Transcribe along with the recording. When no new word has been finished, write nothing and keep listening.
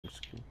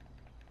Just kidding.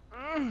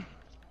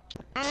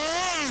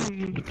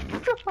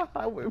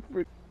 I went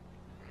for.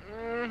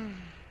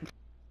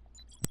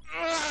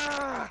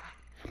 Alright,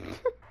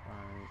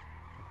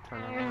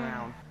 turn it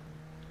around.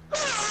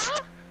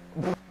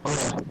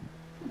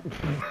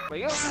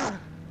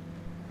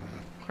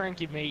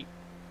 Cranky mate.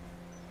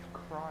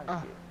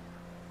 Cry.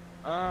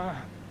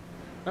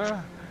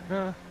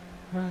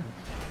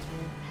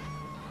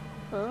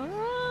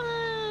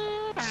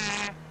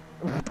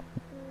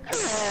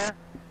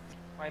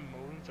 My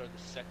moans are the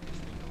sexiest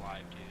thing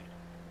alive, dude.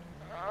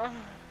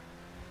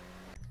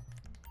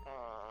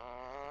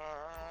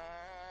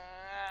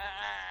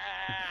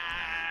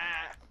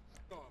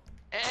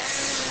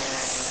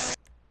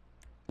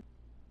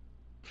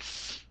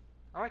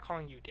 I like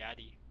calling you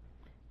daddy.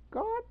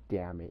 God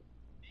damn it.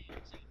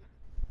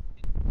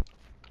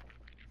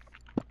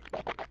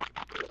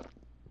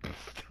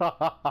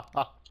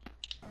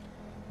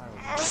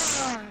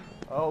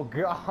 Oh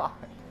god.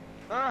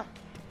 No.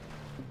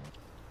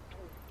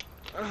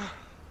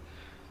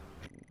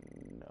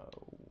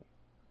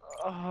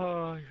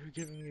 Oh, you're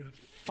giving me a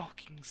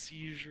fucking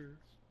seizure.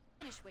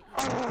 Took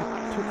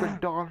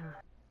 $1.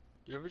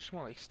 You ever just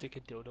want to like stick a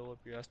dildo up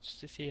your ass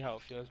just to see how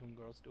it feels when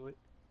girls do it?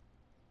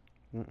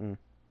 Mm-mm.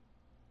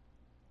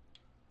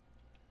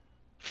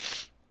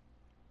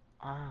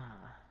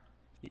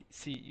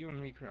 See, you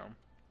and me, Chrome.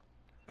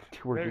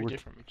 We're Very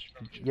different.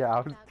 Yeah,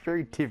 I was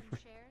very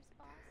different.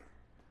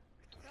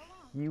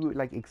 You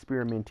like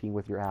experimenting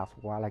with your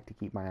asshole. I like to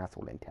keep my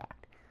asshole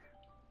intact.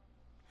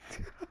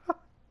 I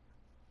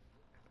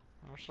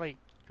wish like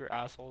your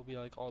asshole would be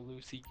like all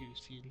loosey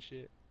goosey and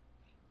shit.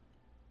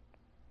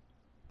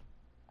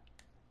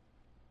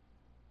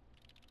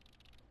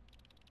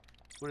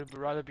 Would it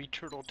rather be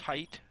turtle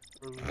tight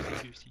or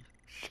loosey goosey?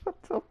 Shut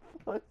the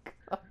fuck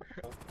up.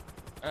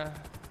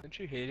 Don't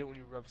you hate it when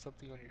you rub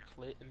something on your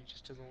clit and it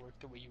just doesn't work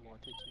the way you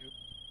want it to?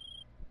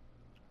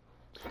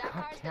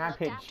 God damn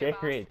it,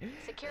 Jared.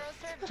 Securo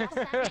served just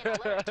sent me an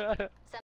alert.